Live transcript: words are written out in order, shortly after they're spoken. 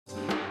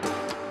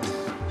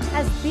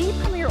As the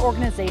premier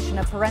organization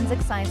of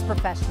forensic science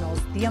professionals,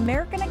 the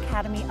American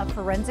Academy of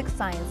Forensic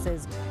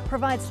Sciences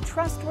provides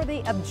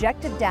trustworthy,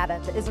 objective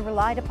data that is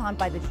relied upon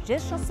by the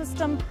judicial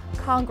system,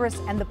 Congress,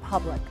 and the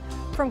public.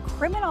 From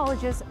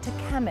criminologists to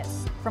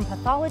chemists, from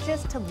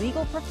pathologists to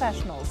legal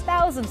professionals,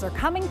 thousands are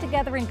coming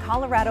together in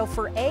Colorado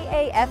for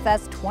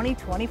AAFS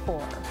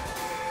 2024.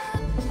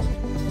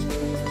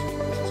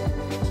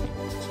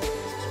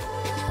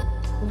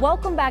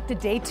 Welcome back to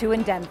Day 2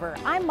 in Denver.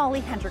 I'm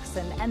Molly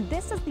Hendrickson, and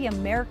this is the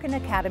American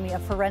Academy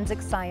of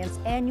Forensic Science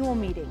annual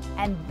meeting,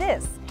 and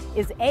this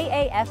is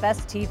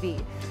AAFS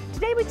TV.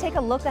 Today we take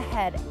a look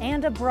ahead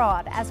and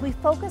abroad as we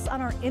focus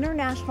on our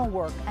international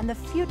work and the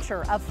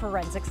future of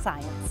forensic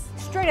science.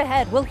 Straight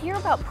ahead, we'll hear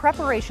about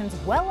preparations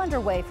well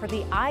underway for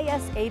the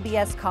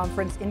ISABS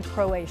conference in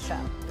Croatia.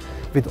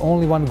 With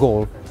only one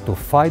goal, to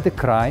fight the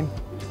crime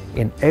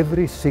in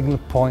every single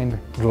point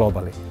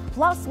globally.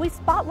 Plus, we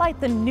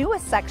spotlight the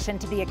newest section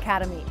to the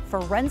Academy,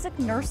 forensic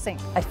nursing.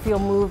 I feel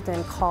moved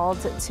and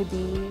called to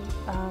be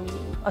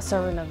a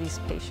servant of these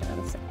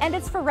patients. And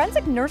it's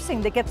forensic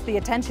nursing that gets the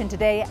attention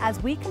today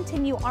as we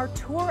continue our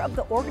tour of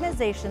the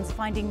organizations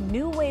finding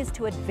new ways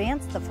to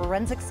advance the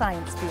forensic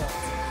science field.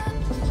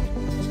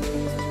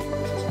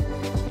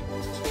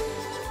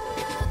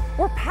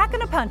 We're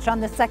packing a punch on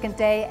the second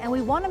day, and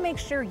we want to make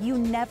sure you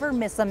never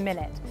miss a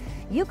minute.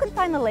 You can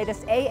find the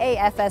latest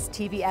AAFS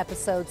TV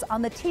episodes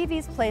on the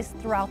TVs placed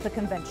throughout the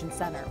convention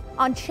center,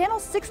 on channel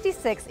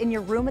 66 in your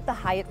room at the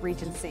Hyatt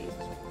Regency,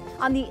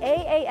 on the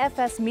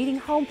AAFS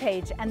meeting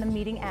homepage and the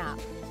meeting app,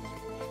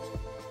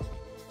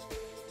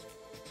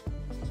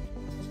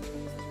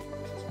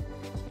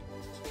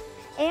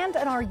 and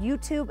on our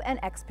YouTube and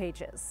X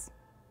pages.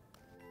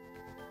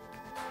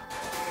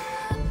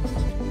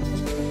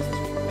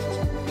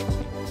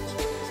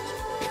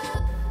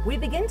 We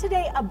begin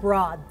today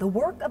abroad. The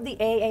work of the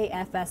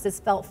AAFS is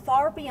felt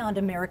far beyond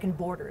American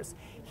borders.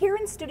 Here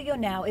in studio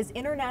now is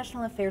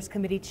International Affairs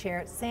Committee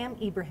Chair Sam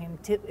Ibrahim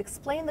to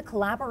explain the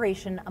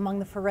collaboration among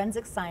the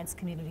forensic science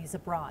communities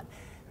abroad.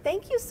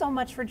 Thank you so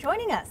much for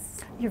joining us.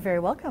 You're very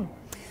welcome.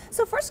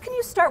 So first, can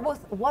you start with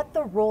what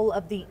the role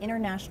of the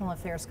International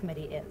Affairs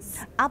Committee is?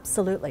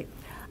 Absolutely.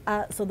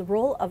 So the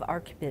role of our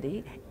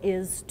committee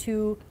is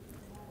to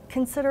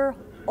consider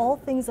all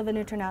things of an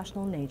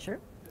international nature,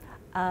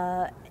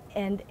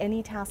 and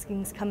any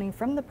taskings coming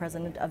from the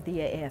president of the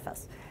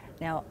AAFS.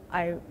 Now,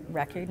 I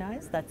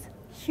recognize that's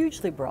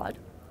hugely broad,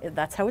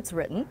 that's how it's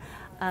written,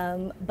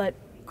 but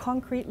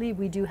concretely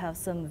we do have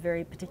some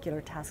very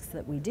particular tasks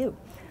that we do.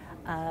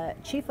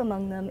 Chief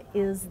among them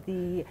is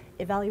the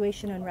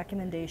evaluation and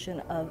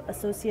recommendation of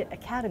associate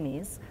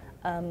academies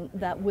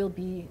that will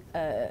be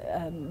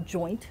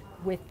joint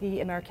with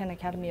the American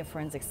Academy of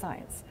Forensic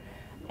Science.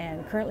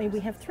 And currently we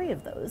have 3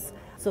 of those.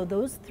 So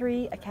those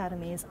 3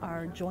 academies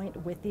are joint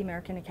with the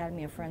American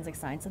Academy of Forensic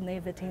Science, and they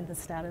have attained the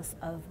status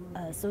of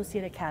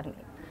Associate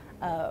Academy,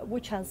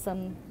 which has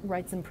some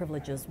rights and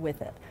privileges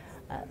with it.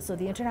 So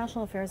the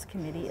International Affairs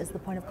Committee is the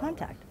point of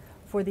contact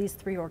for these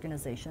 3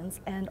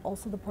 organizations, and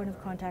also the point of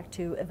contact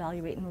to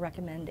evaluate and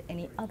recommend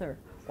any other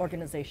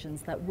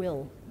organizations that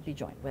will be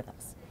joint with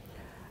us.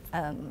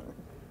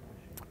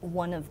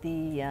 One of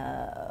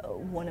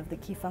the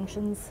key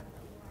functions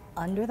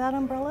under that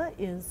umbrella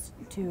is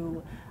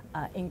to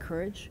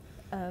encourage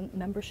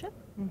membership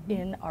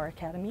in our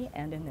academy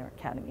and in their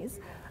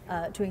academies,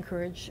 to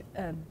encourage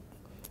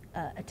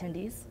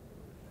attendees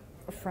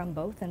from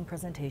both and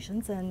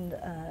presentations, and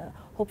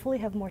hopefully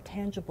have more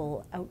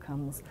tangible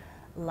outcomes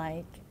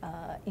like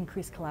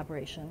increased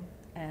collaboration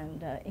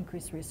and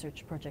increased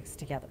research projects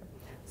together.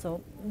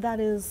 So that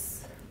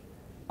is,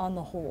 on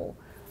the whole,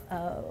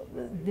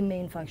 the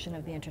main function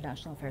of the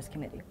International Affairs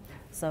Committee.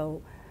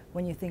 So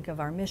when you think of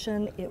our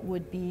mission, it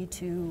would be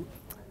to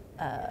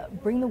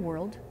bring the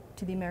world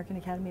to the American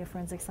Academy of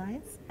Forensic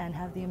Science and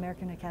have the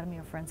American Academy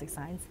of Forensic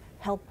Science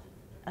help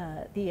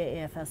the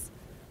AAFS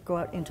go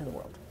out into the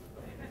world.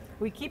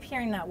 We keep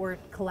hearing that word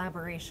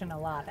collaboration a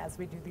lot as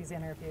we do these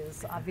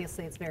interviews.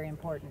 Obviously, it's very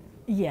important.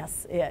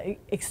 Yes,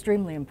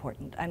 extremely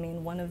important. I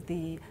mean, one of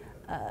the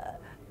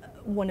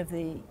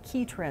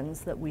key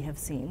trends that we have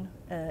seen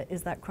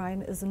is that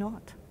crime is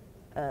not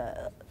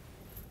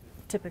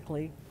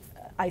typically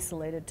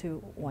isolated to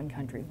one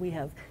country. We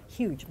have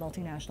huge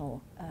multinational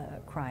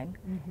crime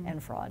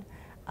and fraud,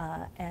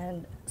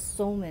 and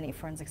so many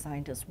forensic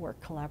scientists work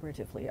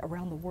collaboratively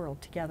around the world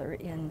together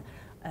in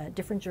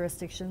different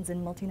jurisdictions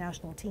in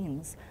multinational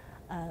teams.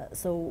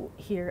 So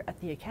here at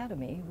the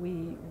Academy,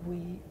 we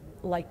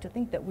like to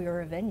think that we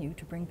are a venue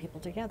to bring people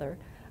together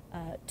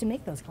to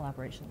make those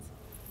collaborations.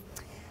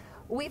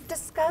 We've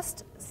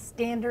discussed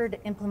standard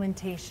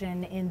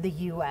implementation in the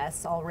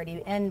U.S.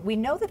 already, and we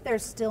know that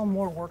there's still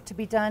more work to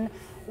be done.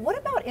 What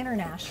about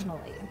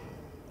internationally?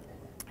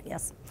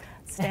 Yes,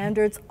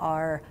 standards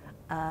are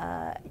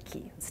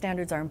key.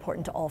 Standards are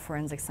important to all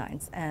forensic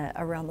science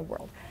around the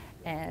world.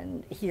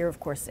 And here, of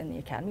course, in the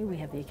Academy, we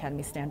have the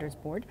Academy Standards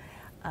Board,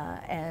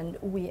 and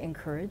we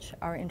encourage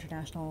our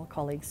international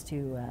colleagues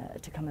to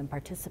come and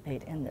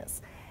participate in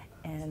this.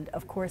 And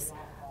of course,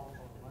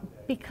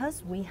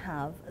 Because we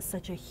have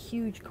such a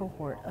huge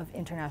cohort of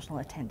international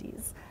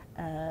attendees,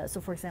 so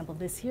for example,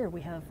 this year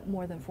we have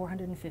more than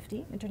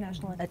 450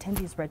 international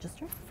attendees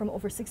registered from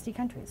over 60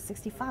 countries,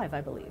 65 I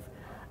believe.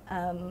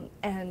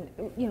 And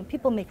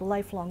people make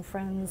lifelong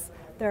friends.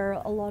 There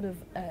are a lot of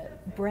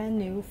brand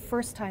new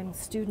first-time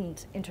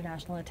student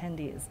international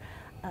attendees.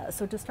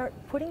 So to start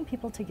putting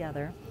people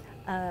together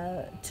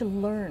to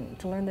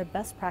learn their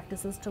best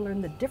practices, to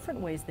learn the different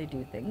ways they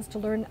do things, to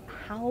learn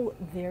how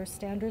their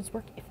standards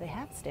work, if they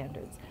have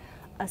standards,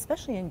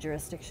 especially in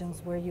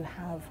jurisdictions where you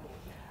have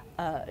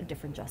a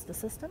different justice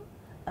system,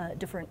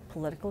 different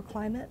political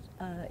climate.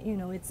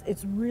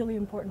 It's really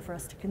important for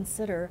us to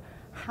consider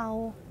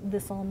how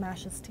this all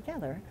mashes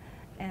together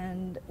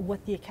and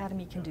what the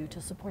Academy can do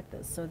to support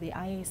this. So the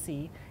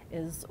IAC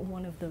is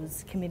one of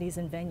those committees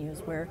and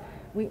venues where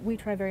we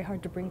try very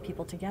hard to bring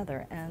people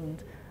together,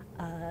 and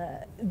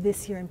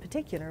this year in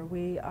particular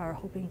we are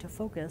hoping to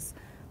focus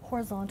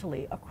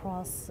horizontally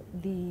across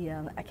the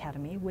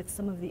Academy with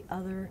some of the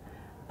other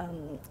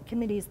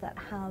committees that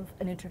have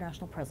an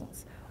international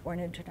presence or an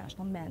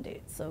international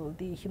mandate. So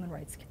the Human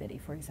Rights Committee,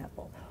 for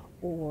example,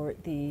 or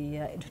the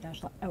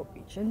International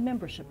Outreach and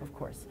Membership, of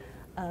course,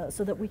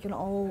 so that we can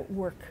all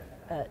work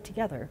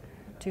together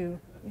to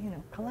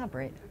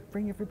collaborate,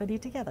 bring everybody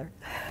together.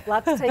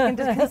 Lots to take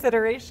into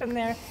consideration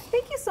there.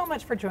 Thank you so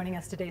much for joining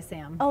us today,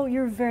 Sam. Oh,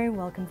 you're very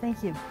welcome.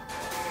 Thank you.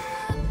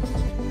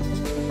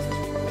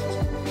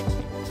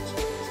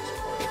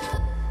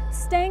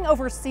 Staying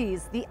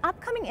overseas, the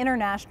upcoming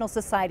International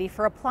Society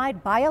for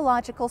Applied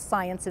Biological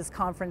Sciences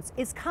Conference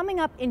is coming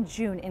up in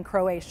June in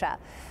Croatia.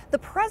 The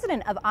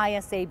president of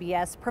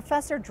ISABS,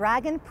 Professor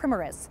Dragan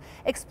Primorac,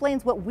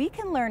 explains what we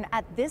can learn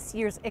at this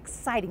year's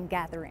exciting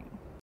gathering.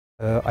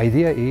 The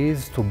idea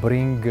is to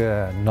bring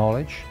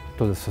knowledge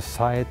to the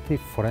society,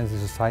 forensic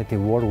society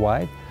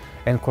worldwide,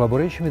 and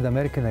collaboration with the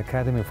American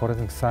Academy of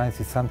Forensic Science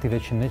is something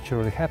that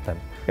naturally happen.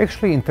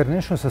 Actually,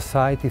 International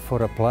Society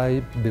for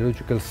Applied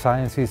Biological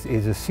Sciences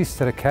is a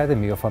sister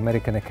academy of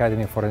American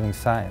Academy of Forensic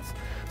Science.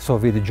 So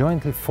with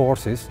jointly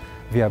forces,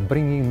 we are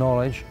bringing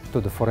knowledge to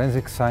the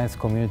forensic science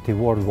community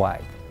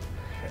worldwide.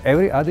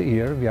 Every other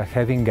year, we are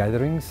having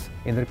gatherings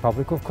in the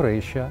Republic of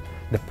Croatia.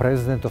 The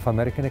president of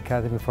American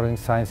Academy of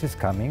Forensic Science is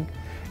coming,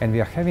 and we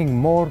are having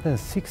more than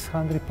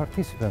 600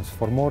 participants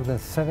for more than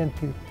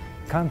 70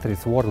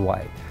 countries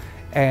worldwide.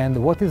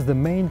 And what is the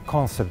main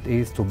concept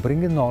is to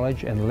bring in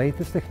knowledge and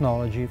latest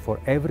technology for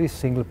every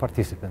single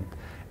participant.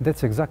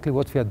 That's exactly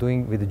what we are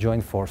doing with the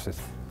joint forces.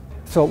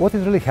 So what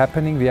is really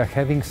happening, we are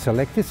having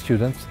selected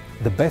students,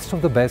 the best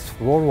of the best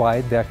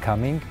worldwide, they are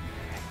coming,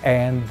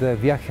 and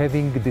we are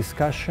having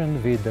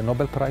discussion with the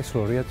Nobel Prize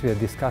laureates. We are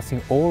discussing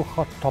all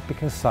hot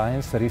topics in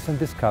science, recent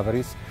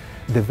discoveries,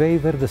 the way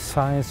where the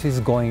science is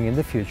going in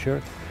the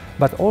future,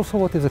 but also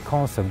what is the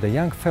concept. The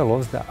young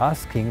fellows, they're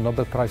asking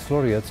Nobel Prize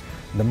laureates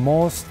the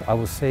most, I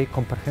would say,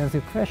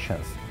 comprehensive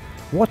questions.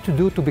 What to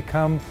do to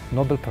become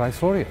Nobel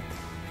Prize laureate?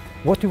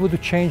 What you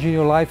would change in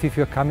your life if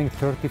you're coming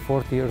 30,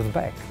 40 years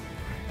back?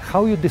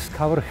 How you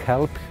discover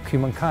help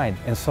humankind,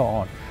 and so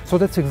on. So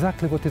that's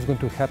exactly what is going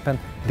to happen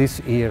this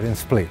year in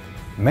Split.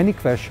 Many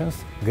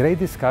questions, great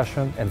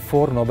discussion, and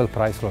 4 Nobel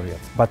Prize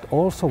laureates. But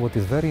also what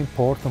is very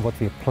important, what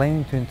we're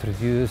planning to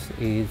introduce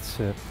is,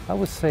 I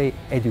would say,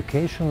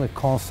 educational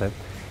concept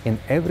in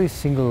every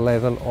single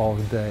level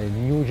of the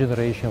new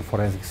generation of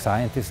forensic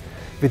scientists,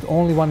 with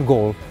only one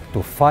goal: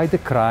 to fight the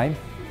crime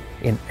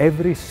in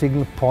every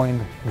single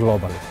point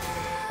globally.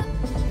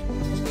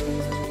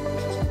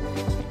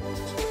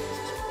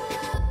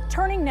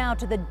 Turning now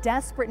to the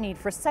desperate need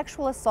for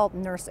sexual assault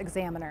nurse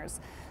examiners.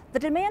 The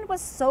demand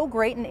was so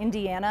great in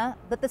Indiana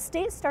that the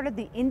state started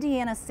the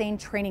Indiana SANE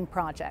Training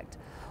Project.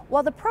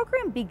 While the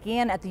program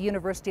began at the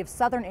University of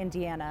Southern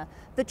Indiana,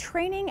 the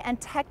training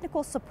and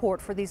technical support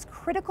for these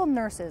critical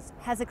nurses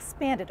has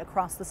expanded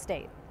across the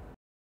state.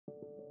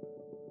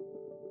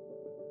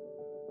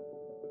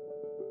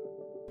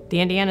 The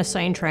Indiana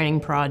SANE Training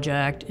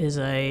Project is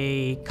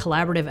a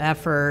collaborative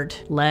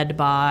effort led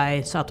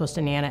by Southwest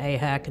Indiana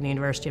AHEC and the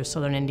University of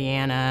Southern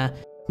Indiana.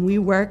 We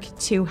work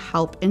to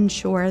help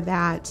ensure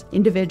that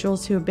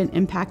individuals who have been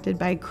impacted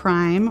by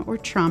crime or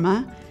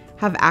trauma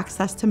have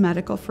access to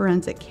medical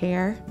forensic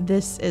care.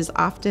 This is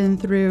often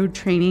through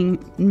training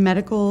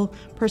medical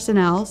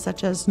personnel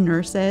such as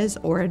nurses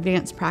or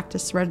advanced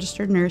practice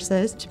registered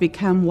nurses to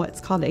become what's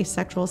called a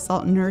sexual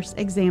assault nurse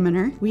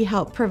examiner. We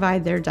help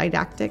provide their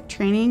didactic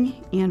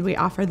training, and we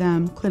offer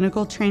them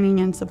clinical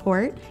training and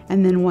support.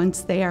 And then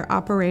once they are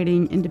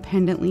operating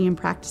independently and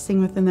practicing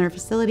within their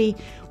facility,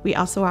 we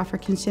also offer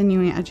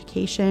continuing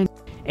education.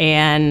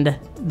 And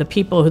the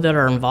people that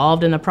are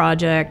involved in the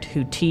project,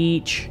 who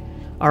teach,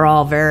 are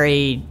all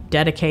very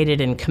dedicated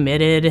and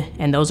committed,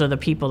 and those are the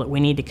people that we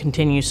need to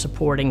continue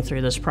supporting through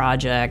this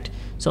project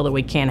so that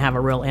we can have a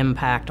real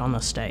impact on the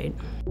state.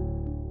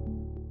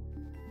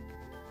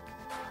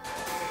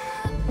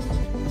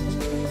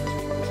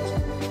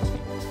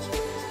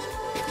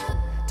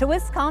 To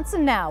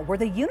Wisconsin now, where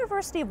the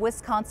University of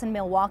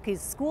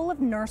Wisconsin-Milwaukee's School of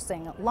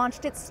Nursing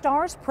launched its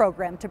STARS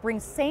program to bring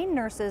sane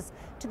nurses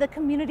to the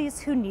communities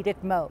who need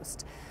it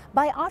most.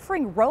 By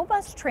offering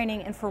robust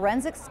training in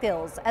forensic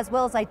skills as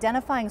well as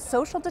identifying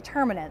social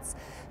determinants,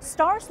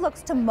 STARS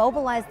looks to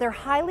mobilize their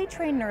highly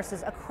trained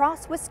nurses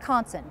across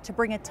Wisconsin to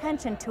bring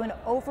attention to an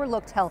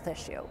overlooked health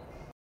issue.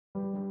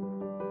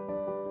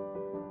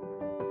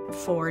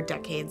 For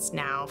decades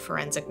now,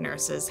 forensic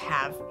nurses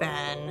have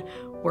been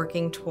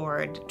working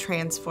toward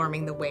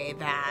transforming the way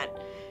that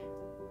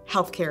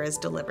healthcare is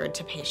delivered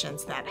to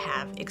patients that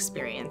have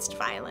experienced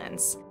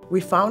violence.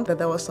 We found that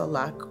there was a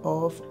lack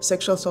of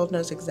sexual assault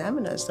nurse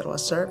examiners that were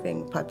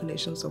serving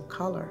populations of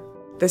color.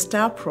 The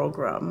STAR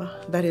program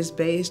that is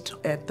based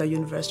at the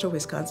University of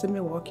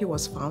Wisconsin-Milwaukee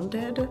was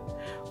founded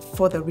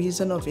for the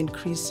reason of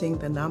increasing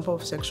the number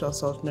of sexual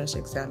assault nurse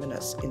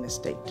examiners in the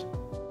state.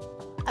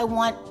 I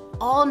want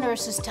all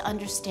nurses to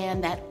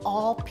understand that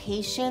all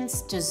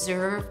patients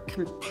deserve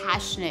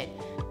compassionate,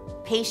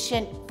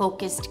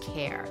 patient-focused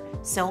care.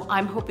 So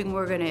I'm hoping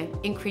we're going to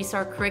increase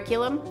our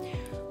curriculum.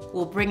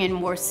 We'll bring in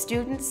more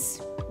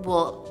students.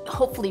 We'll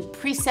hopefully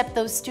precept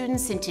those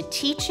students into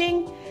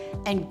teaching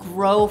and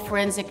grow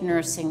forensic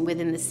nursing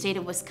within the state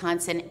of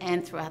Wisconsin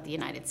and throughout the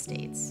United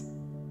States.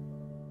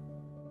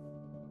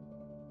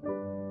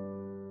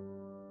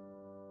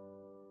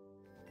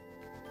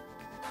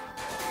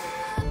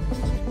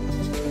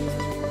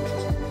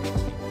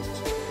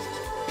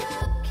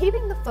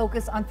 Keeping the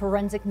focus on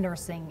forensic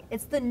nursing,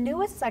 it's the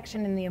newest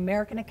section in the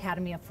American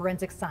Academy of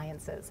Forensic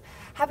Sciences.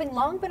 Having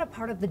long been a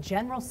part of the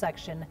general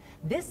section,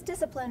 this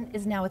discipline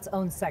is now its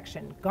own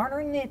section,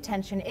 garnering the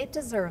attention it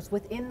deserves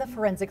within the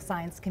forensic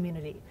science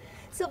community.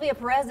 Sylvia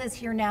Perez is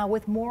here now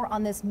with more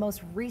on this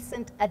most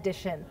recent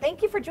addition.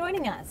 Thank you for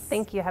joining us.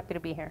 Thank you, happy to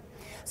be here.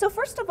 So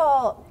first of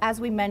all, as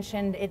we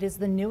mentioned, it is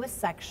the newest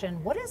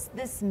section. What does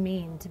this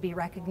mean to be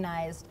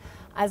recognized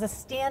as a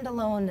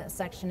standalone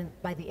section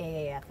by the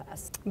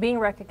AAFS? Being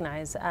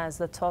recognized as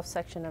the 12th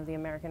section of the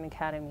American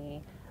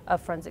Academy of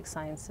Forensic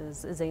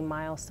Sciences is a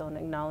milestone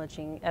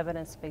acknowledging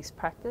evidence-based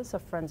practice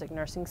of forensic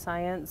nursing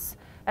science,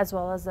 as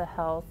well as the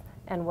health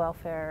and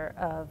welfare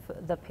of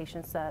the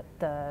patients that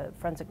the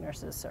forensic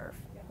nurses serve.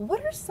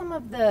 What are some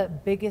of the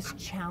biggest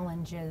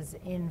challenges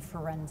in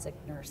forensic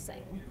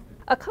nursing?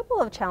 A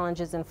couple of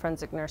challenges in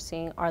forensic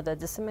nursing are the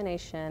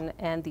dissemination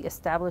and the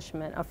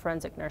establishment of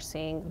forensic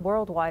nursing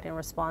worldwide in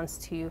response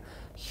to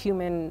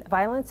human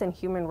violence and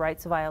human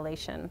rights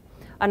violation.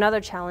 Another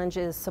challenge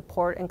is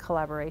support and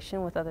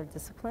collaboration with other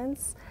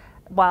disciplines.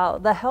 While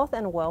the health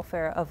and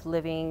welfare of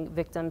living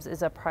victims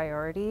is a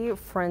priority,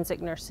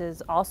 forensic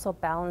nurses also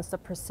balance the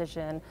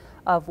precision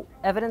of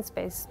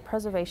evidence-based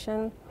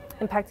preservation,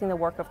 impacting the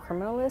work of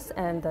criminalists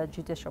and the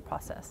judicial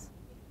process.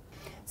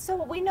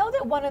 So we know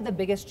that one of the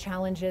biggest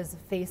challenges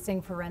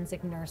facing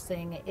forensic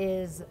nursing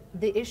is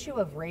the issue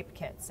of rape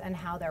kits and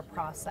how they're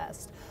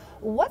processed.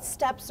 What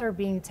steps are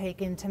being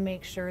taken to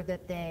make sure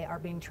that they are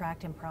being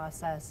tracked and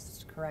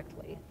processed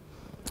correctly?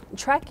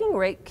 Tracking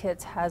rape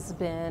kits has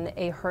been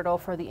a hurdle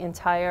for the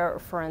entire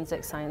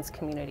forensic science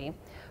community.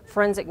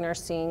 Forensic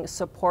nursing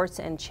supports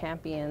and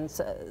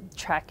champions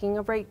tracking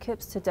of rape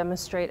kits to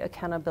demonstrate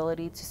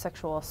accountability to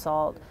sexual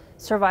assault,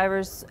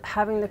 survivors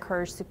having the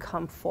courage to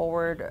come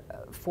forward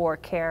for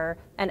care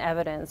and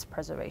evidence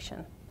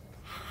preservation.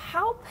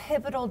 How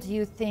pivotal do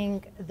you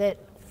think that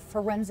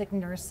forensic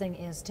nursing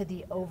is to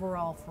the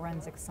overall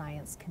forensic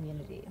science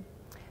community?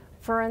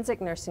 Forensic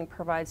nursing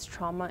provides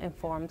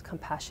trauma-informed,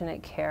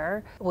 compassionate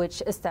care,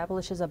 which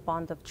establishes a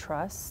bond of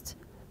trust,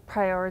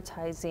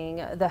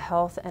 prioritizing the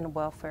health and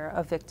welfare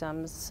of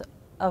victims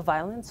of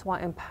violence while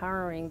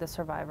empowering the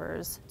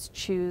survivors to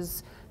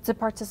choose to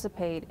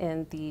participate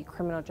in the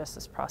criminal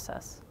justice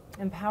process.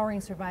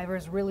 Empowering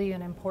survivors, really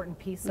an important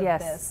piece of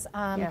this.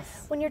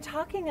 Yes. When you're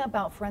talking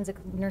about forensic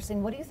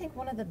nursing, what do you think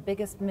one of the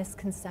biggest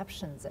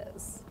misconceptions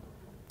is?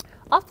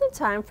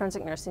 Oftentimes,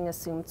 forensic nursing is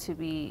assumed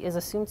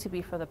to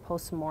be for the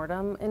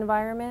post-mortem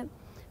environment.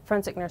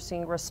 Forensic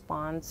nursing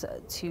responds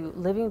to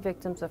living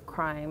victims of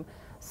crime,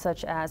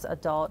 such as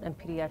adult and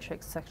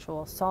pediatric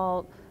sexual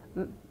assault,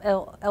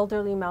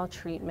 elderly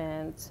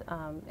maltreatment,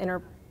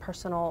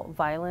 interpersonal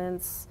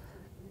violence,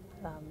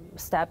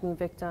 stabbing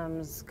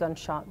victims,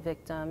 gunshot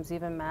victims,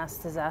 even mass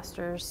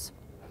disasters.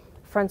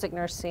 Forensic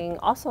nursing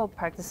also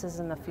practices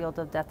in the field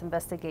of death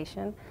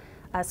investigation.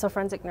 So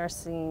forensic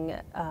nursing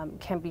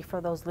can be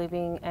for those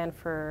living and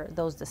for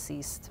those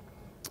deceased.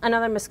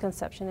 Another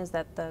misconception is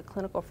that the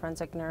clinical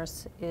forensic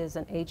nurse is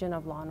an agent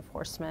of law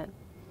enforcement.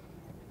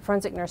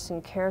 Forensic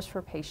nursing cares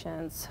for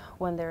patients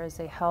when there is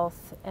a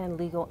health and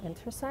legal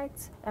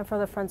intersect, and for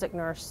the forensic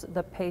nurse,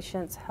 the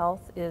patient's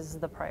health is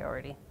the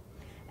priority.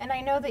 And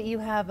I know that you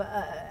have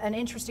an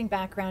interesting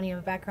background. You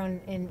have a background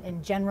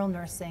in general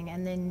nursing,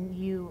 and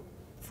then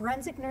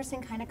forensic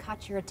nursing kind of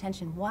caught your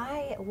attention.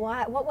 Why?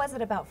 What was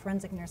it about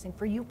forensic nursing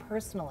for you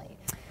personally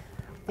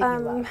that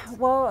you loved?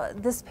 Well,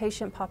 this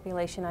patient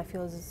population I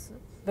feel is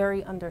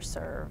very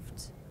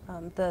underserved.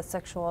 The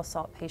sexual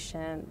assault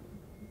patient,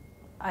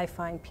 I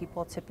find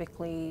people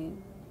typically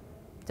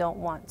don't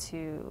want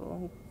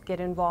to get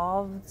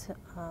involved.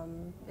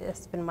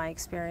 It's been my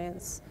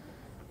experience.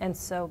 And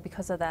so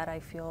because of that, I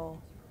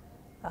feel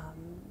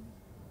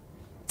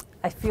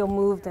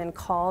moved and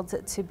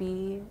called to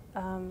be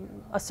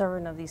a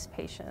servant of these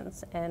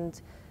patients.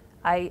 And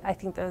I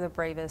think they're the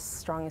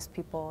bravest, strongest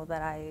people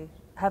that I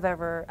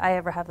ever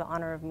have the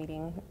honor of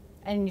meeting.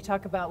 And you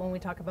talk about, when we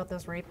talk about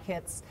those rape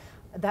kits,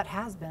 that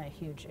has been a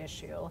huge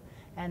issue.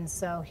 And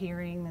so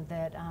hearing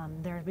that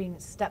there are being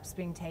steps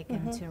being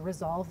taken to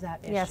resolve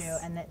that issue,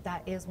 and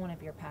that is one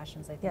of your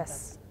passions, I think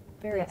that's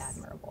very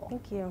admirable.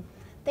 Thank you.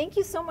 Thank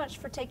you so much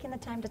for taking the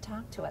time to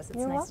talk to us. It's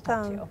You're nice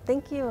welcome. to talk to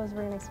you. Thank you. It was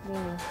very nice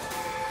meeting you.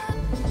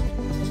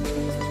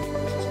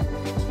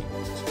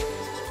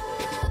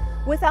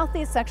 Without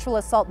these sexual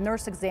assault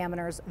nurse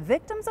examiners,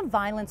 victims of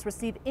violence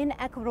receive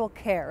inequitable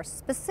care,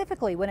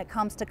 specifically when it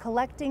comes to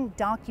collecting,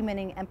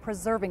 documenting, and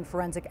preserving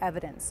forensic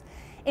evidence.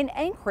 In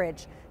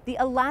Anchorage, the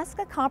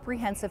Alaska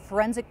Comprehensive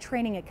Forensic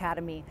Training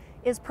Academy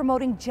is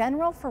promoting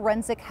general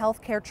forensic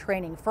healthcare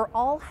training for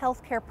all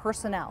healthcare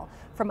personnel,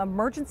 from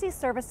emergency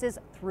services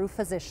through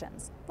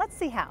physicians. Let's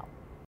see how.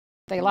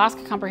 The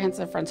Alaska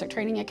Comprehensive Forensic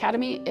Training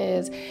Academy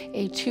is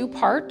a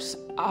two-part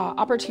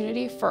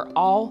opportunity for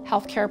all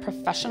healthcare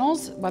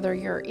professionals, whether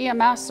you're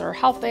EMS or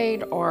health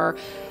aide or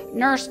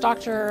nurse,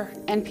 doctor,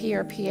 NP,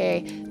 or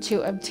PA,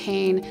 to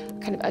obtain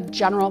kind of a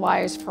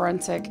generalized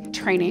forensic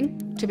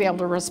training to be able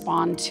to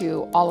respond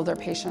to all of their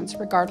patients,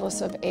 regardless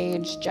of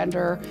age,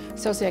 gender,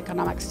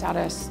 socioeconomic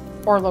status,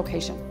 or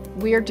location.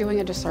 We are doing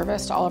a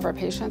disservice to all of our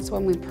patients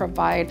when we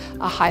provide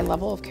a high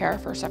level of care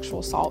for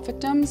sexual assault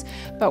victims,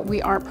 but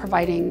we aren't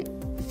providing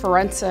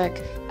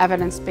forensic,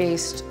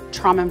 evidence-based,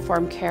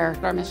 trauma-informed care.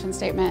 Our mission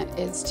statement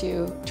is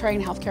to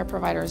train healthcare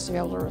providers to be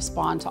able to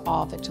respond to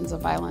all victims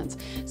of violence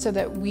so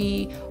that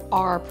we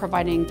are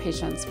providing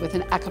patients with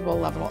an equitable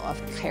level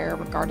of care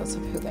regardless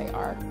of who they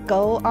are.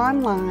 Go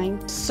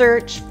online,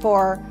 search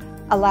for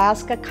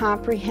Alaska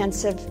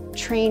Comprehensive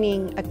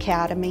Training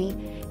Academy,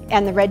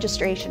 and the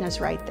registration is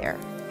right there.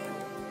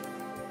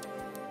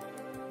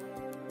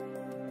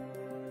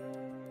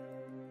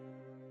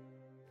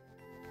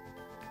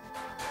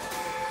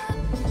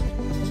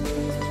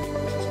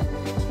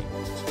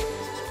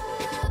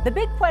 The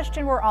big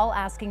question we're all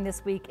asking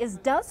this week is,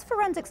 does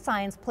forensic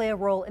science play a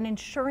role in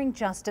ensuring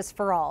justice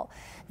for all?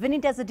 Vinny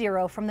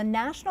Desidero from the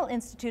National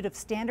Institute of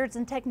Standards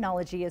and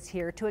Technology is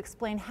here to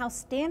explain how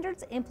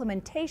standards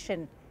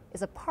implementation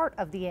is a part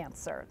of the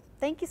answer.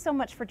 Thank you so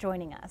much for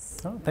joining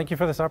us. Oh, thank you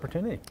for this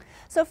opportunity.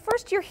 So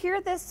first, you're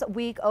here this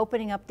week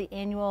opening up the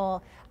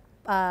annual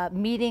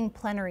meeting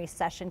plenary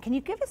session. Can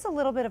you give us a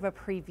little bit of a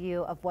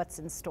preview of what's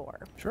in store?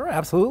 Sure,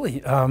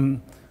 absolutely.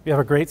 We have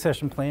a great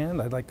session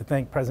planned. I'd like to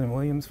thank President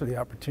Williams for the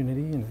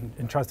opportunity and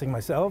entrusting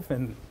myself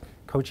and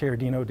Co-Chair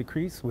Dino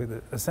DeCrease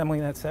with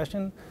assembling that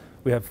session.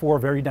 We have 4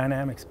 very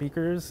dynamic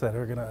speakers that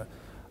are going to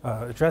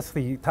address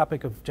the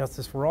topic of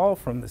justice for all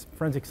from this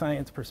forensic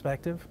science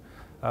perspective.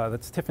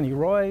 That's Tiffany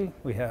Roy,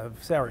 we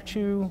have Sarah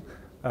Chu,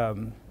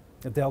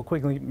 Adele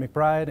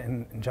Quigley-McBride,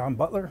 and John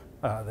Butler.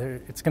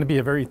 It's going to be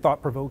a very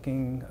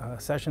thought-provoking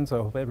session, so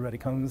I hope everybody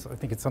comes. I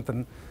think it's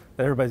something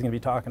that everybody's going to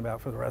be talking about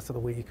for the rest of the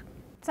week.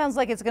 Sounds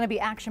like it's going to be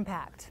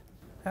action-packed.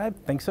 I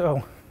think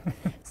so.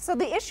 So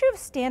the issue of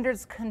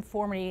standards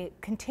conformity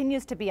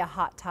continues to be a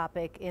hot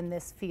topic in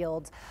this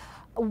field.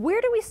 Where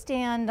do we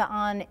stand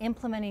on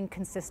implementing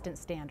consistent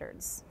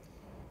standards?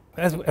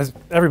 As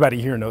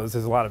everybody here knows,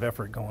 there's a lot of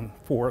effort going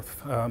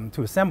forth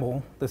to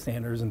assemble the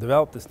standards and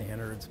develop the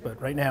standards,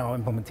 but right now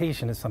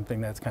implementation is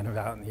something that's kind of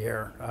out in the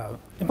air.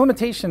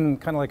 Implementation,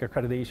 kind of like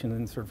accreditation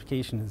and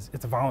certification,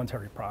 it's a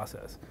voluntary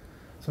process.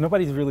 So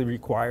nobody's really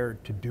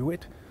required to do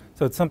it.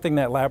 So it's something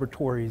that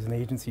laboratories and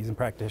agencies and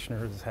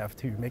practitioners have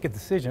to make a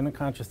decision, a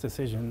conscious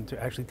decision,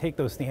 to actually take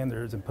those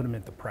standards and put them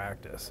into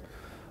practice.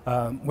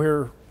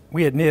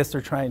 We at NIST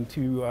are trying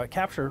to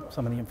capture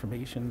some of the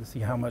information to see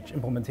how much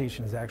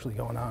implementation is actually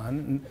going on.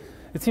 And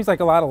it seems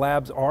like a lot of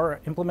labs are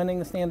implementing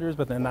the standards,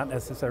 but they're not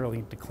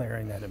necessarily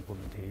declaring that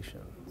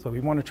implementation. So we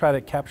want to try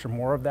to capture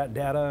more of that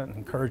data and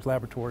encourage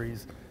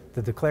laboratories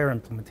to declare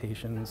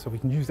implementation so we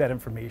can use that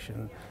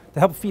information to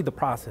help feed the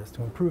process,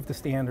 to improve the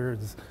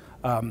standards,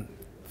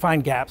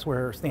 find gaps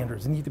where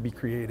standards need to be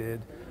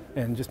created,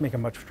 and just make a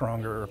much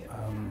stronger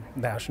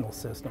national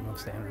system of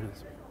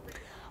standards.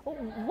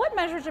 What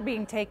measures are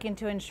being taken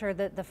to ensure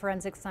that the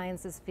forensic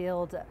sciences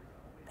field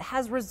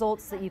has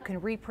results that you can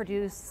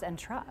reproduce and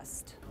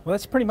trust? Well,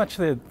 that's pretty much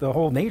the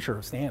whole nature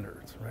of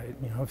standards, right?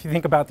 You know, if you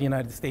think about the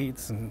United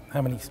States and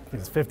how many,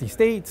 there's 50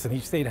 states, and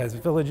each state has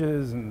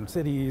villages and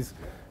cities.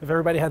 If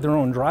everybody had their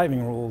own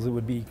driving rules, it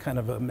would be kind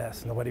of a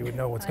mess. Nobody would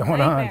know what's going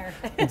on.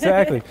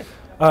 Exactly.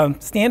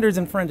 Standards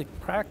in forensic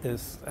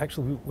practice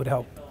actually would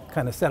help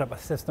kind of set up a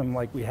system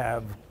like we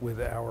have with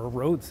our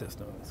road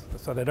systems,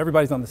 so that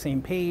everybody's on the same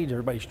page,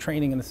 everybody's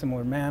training in a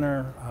similar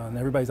manner, and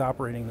everybody's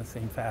operating in the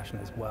same fashion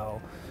as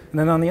well. And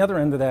then on the other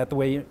end of that, the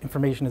way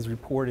information is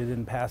reported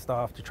and passed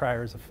off to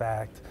triers of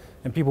fact,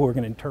 and people who are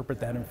going to interpret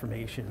that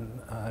information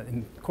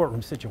in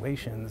courtroom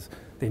situations,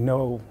 they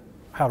know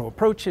how to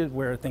approach it,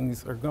 where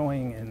things are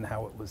going, and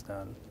how it was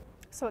done.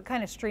 So it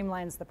kind of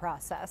streamlines the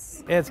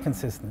process. Adds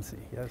consistency,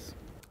 yes.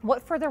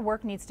 What further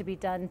work needs to be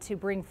done to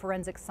bring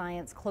forensic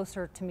science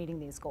closer to meeting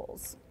these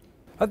goals?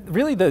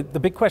 Really, the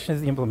big question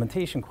is the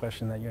implementation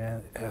question that you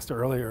asked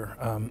earlier.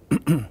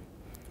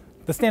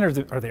 The standards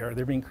are there.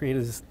 They're being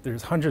created.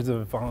 There's hundreds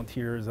of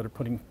volunteers that are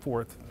putting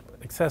forth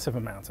excessive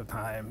amounts of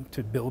time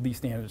to build these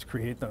standards,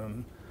 create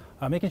them.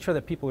 Making sure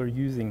that people are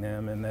using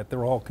them and that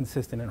they're all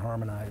consistent and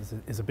harmonized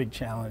is a big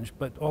challenge,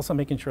 but also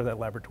making sure that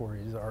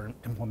laboratories are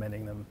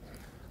implementing them.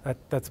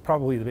 That's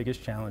probably the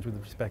biggest challenge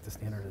with respect to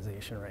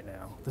standardization right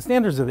now. The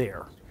standards are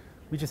there.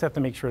 We just have to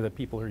make sure that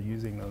people are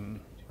using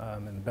them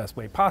in the best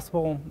way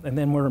possible, and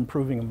then we're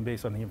improving them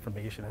based on the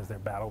information as they're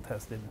battle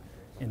tested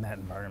in that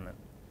environment.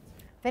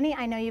 Vinny,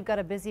 I know you've got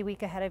a busy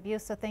week ahead of you,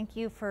 so thank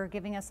you for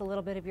giving us a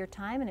little bit of your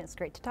time, and it's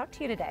great to talk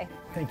to you today.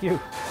 Thank you.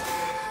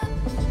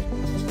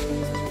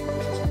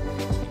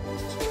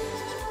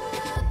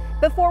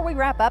 Before we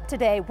wrap up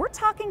today, we're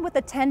talking with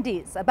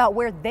attendees about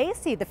where they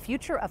see the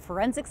future of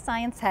forensic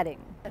science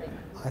heading.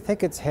 I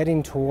think it's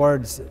heading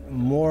towards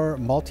more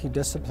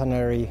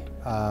multidisciplinary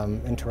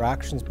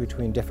interactions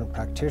between different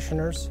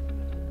practitioners,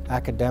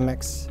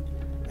 academics,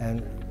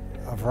 and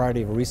a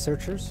variety of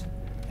researchers,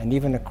 and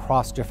even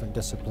across different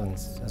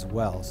disciplines as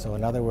well. So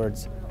in other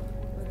words,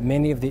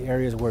 many of the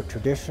areas where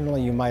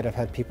traditionally you might have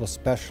had people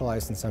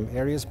specialize in some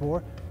areas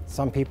more,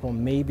 some people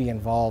may be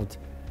involved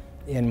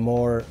in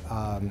more,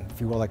 if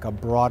you will, like a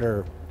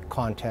broader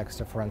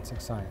context of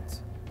forensic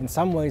science. In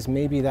some ways,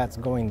 maybe that's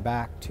going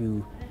back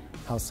to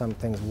how some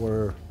things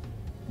were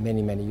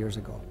many, many years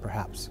ago,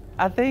 perhaps.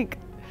 I think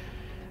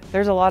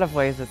there's a lot of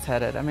ways it's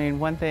headed. I mean,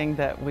 one thing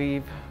that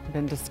we've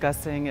been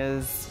discussing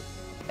is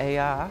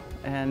AI,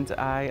 and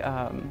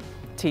I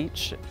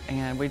teach,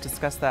 and we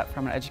discussed that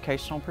from an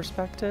educational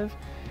perspective,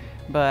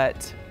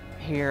 but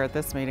here at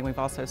this meeting, we've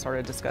also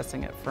started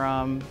discussing it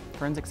from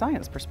forensic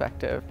science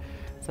perspective.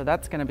 So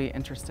that's going to be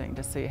interesting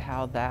to see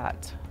how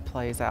that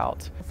plays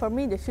out. For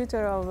me, the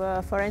future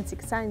of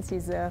forensic science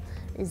is a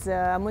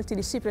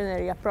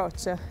multidisciplinary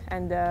approach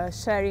and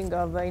sharing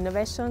of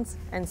innovations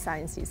and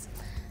sciences.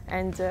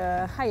 And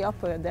I hope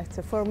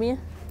that for me,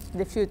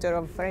 the future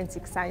of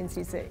forensic science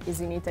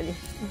is in Italy.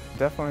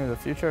 Definitely the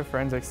future of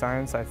forensic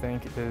science, I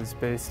think, is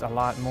based a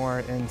lot more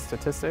in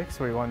statistics.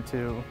 We want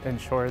to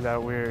ensure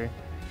that we're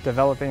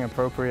developing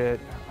appropriate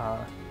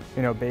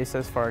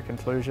basis for our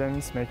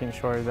conclusions, making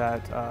sure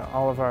that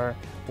all of our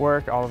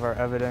work, all of our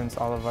evidence,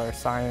 all of our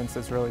science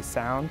is really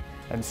sound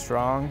and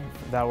strong.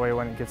 That way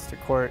when it gets to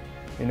court,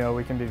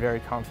 we can be very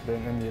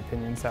confident in the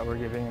opinions that we're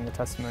giving and the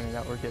testimony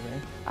that we're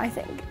giving. I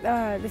think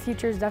the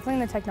future is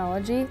definitely in the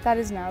technology that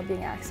is now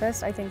being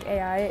accessed. I think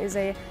AI is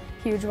a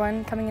huge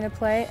one coming into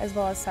play, as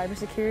well as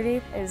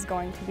cybersecurity is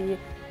going to be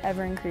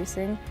ever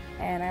increasing.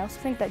 And I also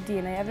think that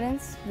DNA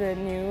evidence, the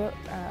new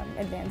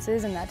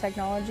advances in that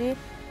technology,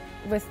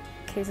 with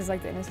cases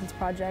like the Innocence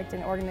Project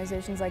and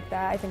organizations like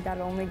that, I think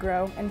that'll only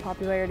grow in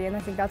popularity, and I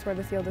think that's where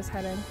the field is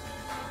headed.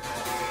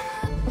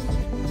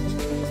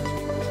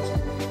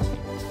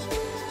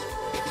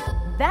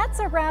 That's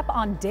a wrap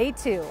on day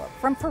 2.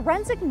 From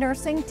forensic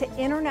nursing to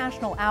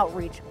international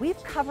outreach,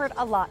 we've covered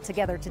a lot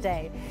together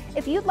today.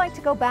 If you'd like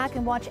to go back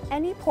and watch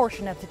any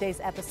portion of today's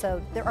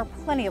episode, there are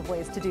plenty of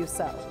ways to do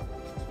so.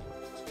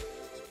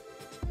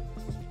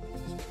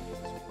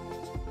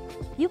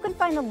 You can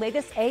find the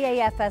latest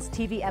AAFS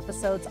TV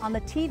episodes on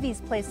the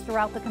TVs placed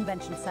throughout the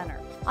Convention Center,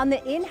 on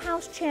the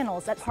in-house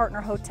channels at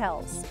partner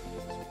hotels,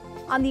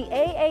 on the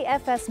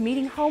AAFS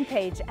meeting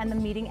homepage and the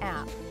meeting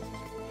app,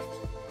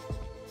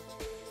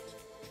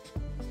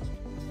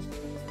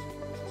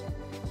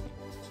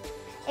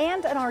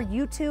 and on our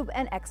YouTube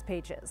and X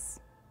pages.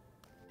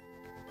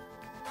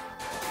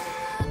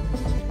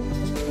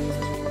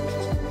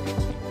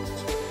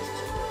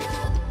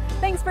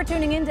 Thanks for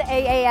tuning in to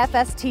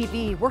AAFS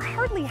TV. We're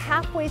hardly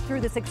halfway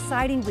through this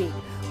exciting week.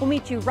 We'll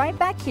meet you right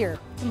back here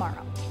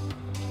tomorrow.